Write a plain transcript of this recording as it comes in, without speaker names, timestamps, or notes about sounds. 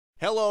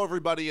Hello,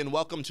 everybody, and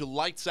welcome to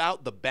Lights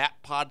Out, the Bat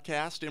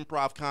Podcast,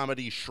 improv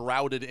comedy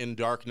shrouded in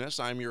darkness.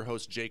 I'm your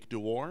host, Jake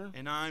Dewar.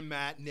 And I'm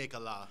Matt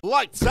Nikkila.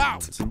 Lights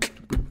out!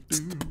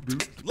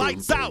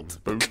 Lights out!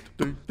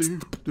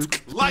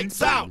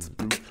 Lights out!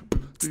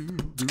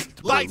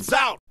 Lights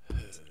out!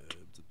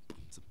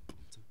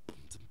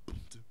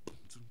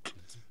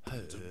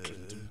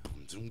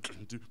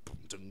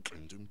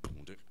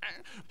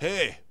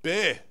 Hey,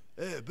 babe.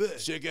 Hey,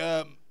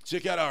 babe.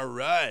 Check out our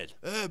ride.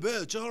 Hey,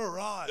 babe, it's all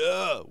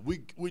right.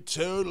 We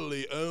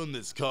totally own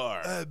this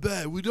car. Hey,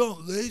 babe, we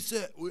don't lease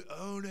it. We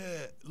own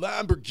it.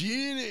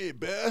 Lamborghini,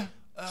 babe.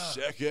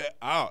 Check it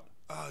out.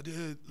 Oh,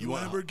 dude, the You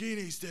want-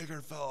 Lamborghini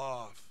sticker fell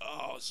off.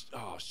 Oh,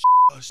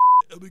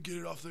 Let me get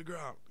it off the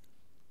ground.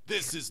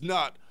 this is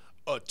not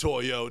a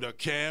Toyota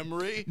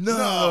Camry.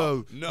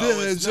 No,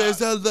 it's this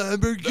is not. a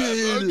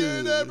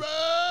Lamborghini. Lamborghini, bro.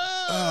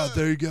 Oh,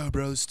 there you go,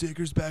 bro. The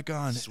sticker's back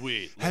on.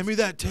 Sweet. Hand me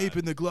that tape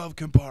in the glove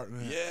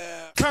compartment.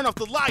 Yeah. Turn off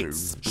the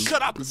lights,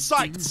 shut out the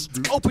sights,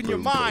 open your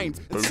mind,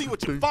 and see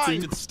what you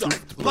find and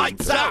stuff.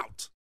 Lights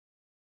out!